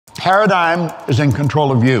paradigm is in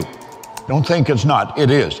control of you. Don't think it's not.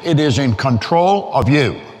 It is. It is in control of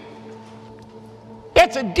you.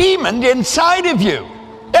 It's a demon inside of you.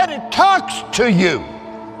 And it talks to you.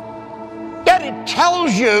 And it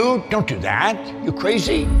tells you, don't do that. You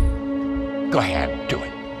crazy? Go ahead, do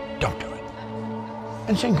it. Don't do it.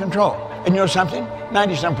 And it's in control. And you know something?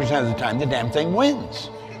 97% of the time, the damn thing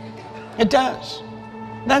wins. It does.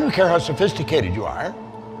 And I don't care how sophisticated you are.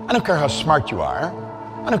 I don't care how smart you are.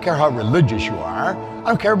 I don't care how religious you are. I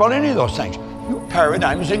don't care about any of those things. Your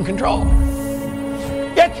paradigm is in control.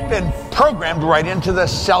 It's been programmed right into the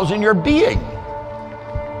cells in your being.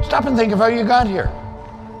 Stop and think of how you got here.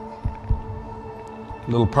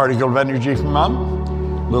 Little particle of energy from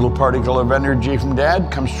mom, little particle of energy from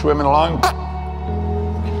dad comes swimming along.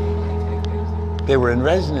 They were in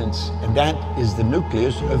resonance, and that is the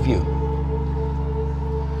nucleus of you.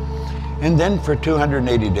 And then for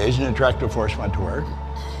 280 days, an attractive force went to work.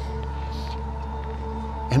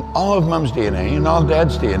 And all of mom's DNA and all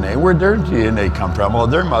dad's DNA, where'd their DNA come from? Well,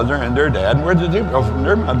 their mother and their dad. Where did they go from?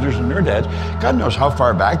 Their mothers and their dads. God knows how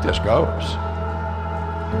far back this goes.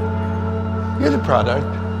 You're the product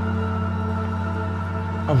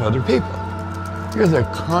of other people. You're the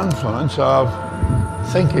confluence of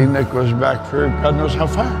thinking that goes back for God knows how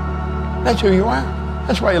far. That's who you are.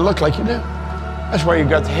 That's why you look like you do. That's why you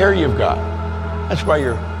got the hair you've got. That's why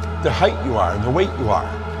you're the height you are, the weight you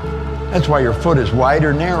are. That's why your foot is wide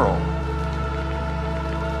or narrow.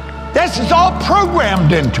 This is all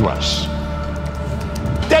programmed into us.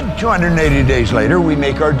 Then 280 days later, we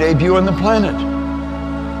make our debut on the planet.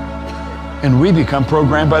 And we become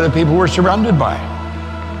programmed by the people we're surrounded by.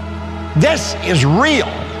 This is real,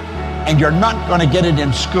 and you're not going to get it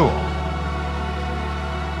in school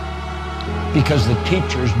because the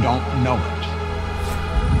teachers don't know it.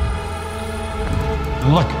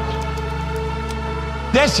 Look at it.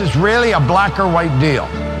 This is really a black or white deal.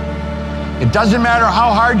 It doesn't matter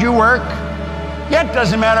how hard you work. It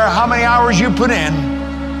doesn't matter how many hours you put in.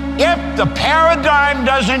 If the paradigm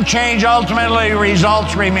doesn't change, ultimately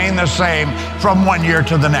results remain the same from one year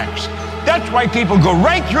to the next. That's why people go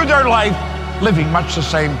right through their life living much the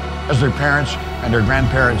same as their parents and their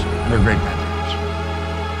grandparents and their great-grandparents.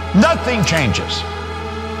 Nothing changes.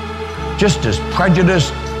 Just as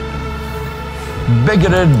prejudiced,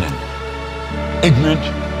 bigoted, and ignorant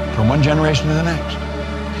from one generation to the next.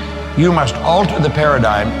 You must alter the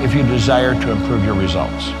paradigm if you desire to improve your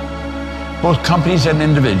results. Both companies and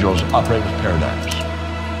individuals operate with paradigms.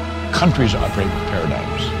 Countries operate with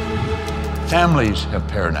paradigms. Families have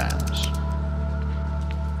paradigms.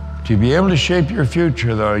 To be able to shape your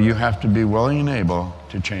future, though, you have to be willing and able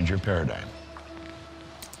to change your paradigm.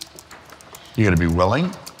 You got to be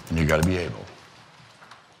willing and you got to be able.